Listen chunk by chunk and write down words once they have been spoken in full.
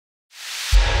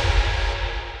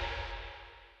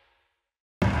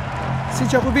Xin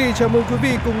chào quý vị, chào mừng quý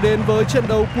vị cùng đến với trận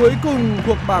đấu cuối cùng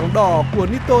thuộc bảng đỏ của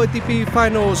NITTO ATP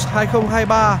Finals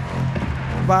 2023.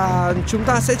 Và chúng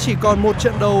ta sẽ chỉ còn một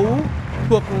trận đấu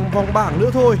thuộc vòng bảng nữa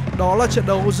thôi. Đó là trận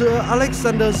đấu giữa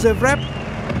Alexander Zverev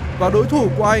và đối thủ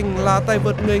của anh là tay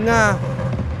vợt người Nga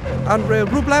ANDREY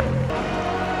RUBLEV.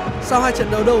 Sau hai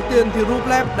trận đấu đầu tiên thì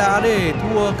Rublev đã để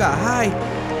thua cả hai.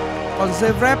 Còn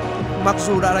Zverev mặc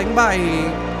dù đã đánh bại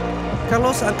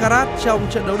Carlos Alcaraz trong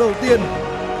trận đấu đầu tiên,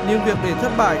 nhưng việc để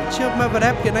thất bại trước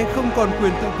Medvedev khiến anh không còn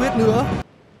quyền tự quyết nữa.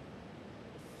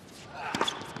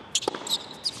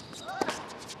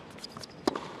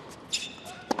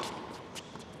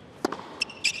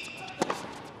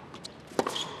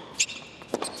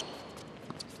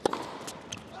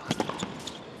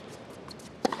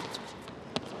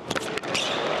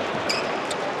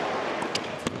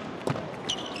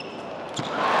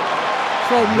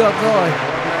 Không được rồi.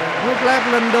 Rublev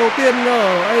lần đầu tiên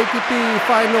ở ATP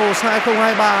Finals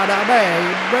 2023 đã bẻ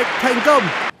break thành công.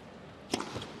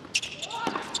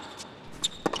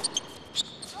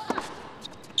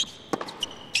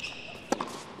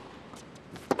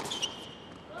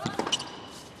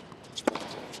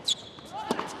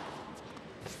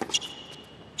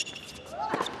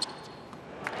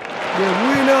 Điểm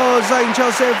winner dành cho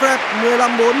Zverev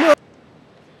 15-40.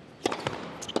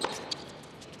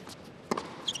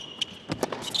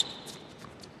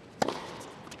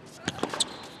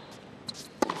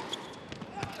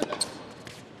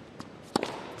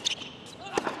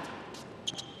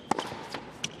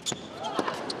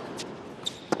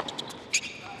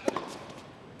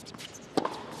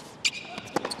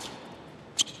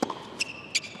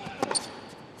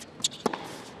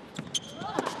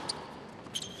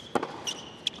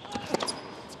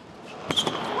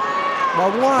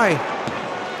 Bóng ngoài.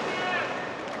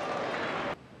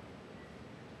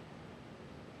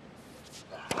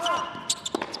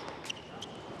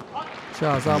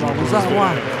 Trả ra bóng ra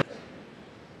ngoài.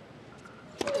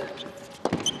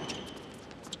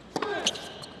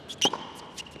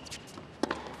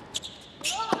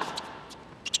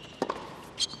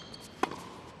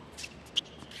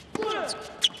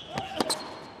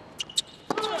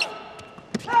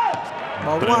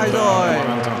 Bóng ngoài rồi.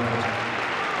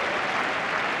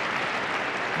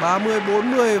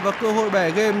 30-40 và cơ hội bẻ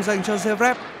game dành cho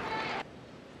Zverev.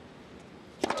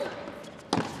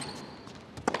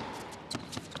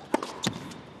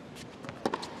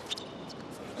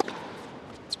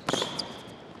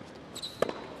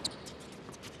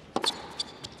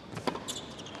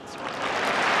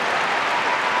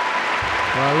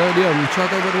 Và lợi điểm cho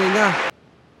tay vợt người Nga.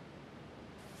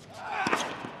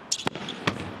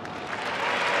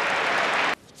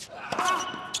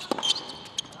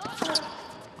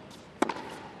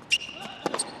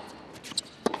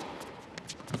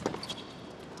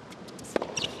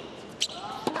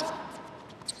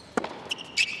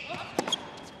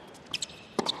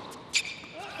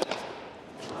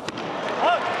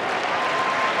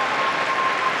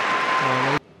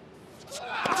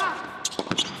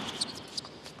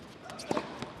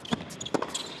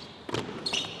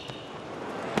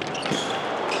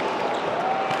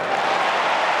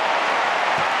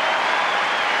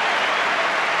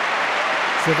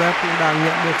 Zverev cũng đang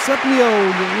nhận được rất nhiều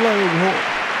những lời ủng hộ,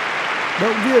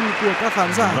 động viên của các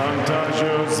khán giả.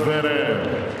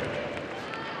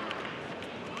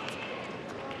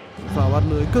 Và bắt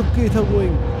lưới cực kỳ thông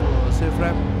minh của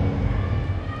Zverev.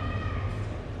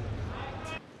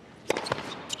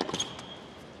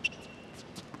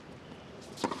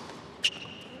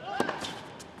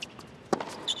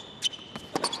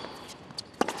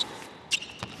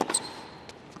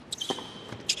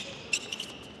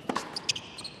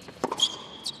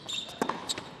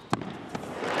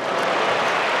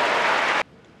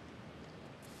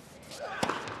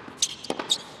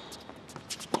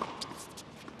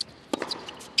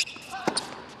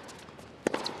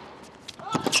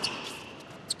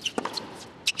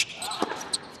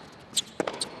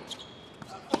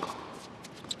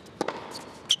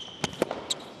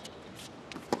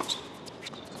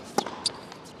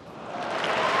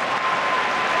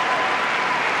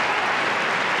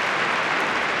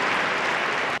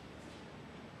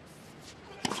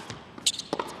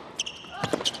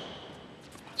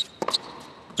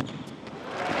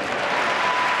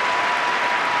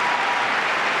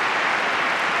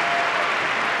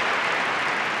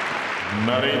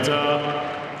 Narita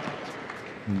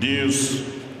Deuce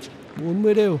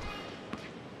 40 đều.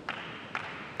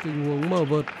 Tình huống mở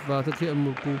vợt và thực hiện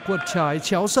một cú quật trái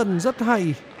chéo sân rất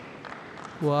hay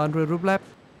của ANDREY RUBLEV.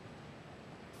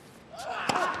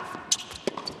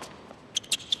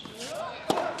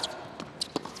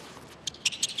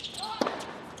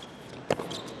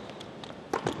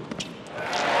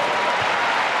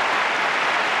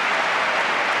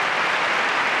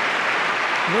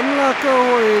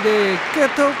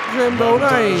 thúc game đấu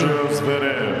này.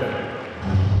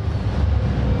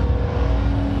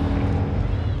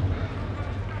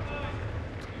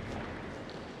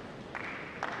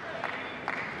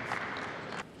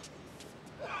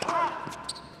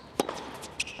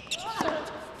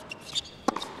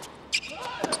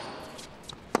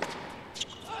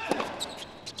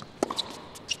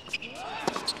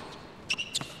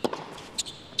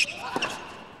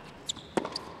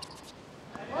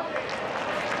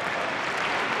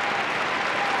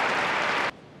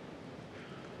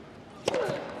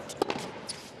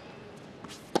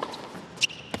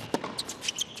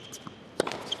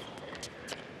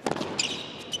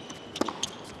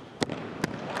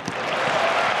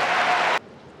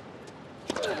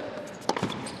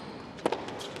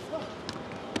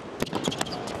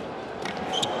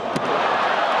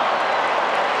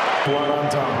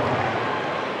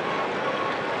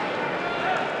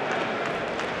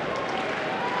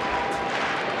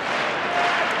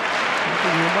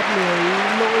 Tình huống bắt lưới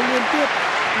lỗi liên tiếp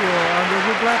của ANDREY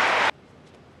RUBLEV.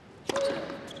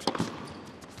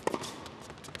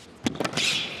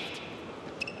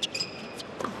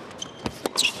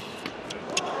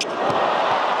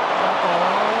 Đã có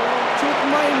chút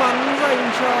may mắn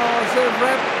dành cho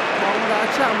ZVEREV, bóng đã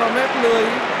chạm vào mép lưới.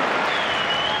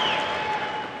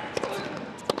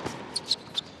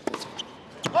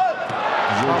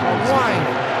 Và bóng ngoài.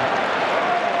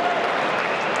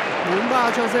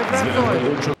 4-3 cho ZVEREV rồi.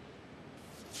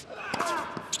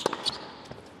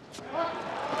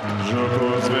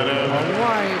 Bóng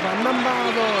ngoài và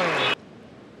 5-3 rồi.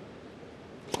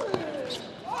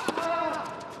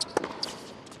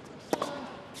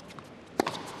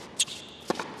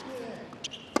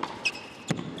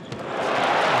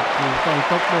 Còn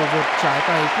tốc độ vượt trái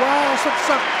tay quá xuất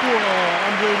sắc của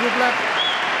ANDREY RUBLEV.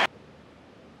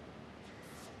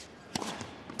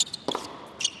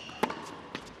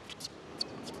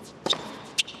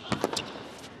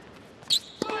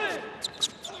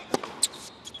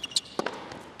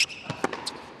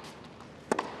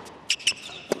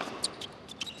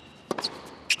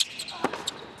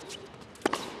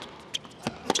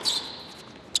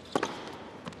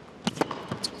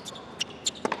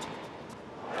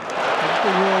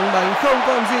 Tình huống đánh không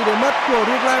còn gì để mất của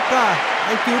Rublev cả.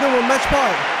 Anh cứu được một match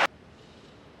point.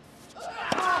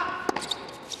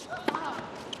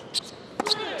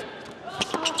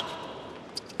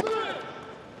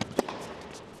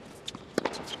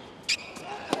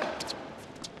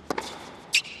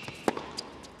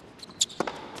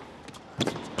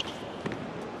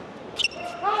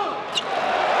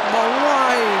 Bóng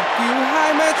ngoài cứu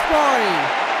 2 match point.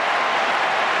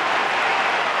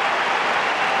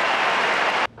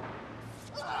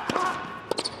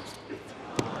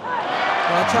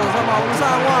 Và trả ra bóng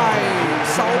ra ngoài.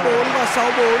 6-4 và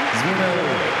 6-4.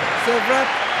 ZVEREV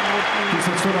một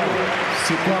trận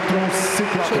đấu mà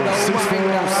anh đã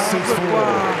vượt qua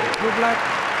Rublev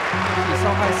chỉ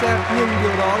sau 2 set, nhưng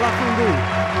điều đó là không đủ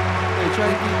để cho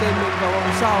anh ghi tên mình vào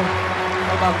vòng sau.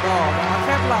 Và bảng đỏ đã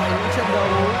khép lại những trận đấu.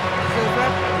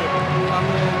 ZVEREV là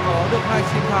người có được 2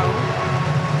 chiến thắng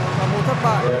và 1 thất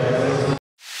bại.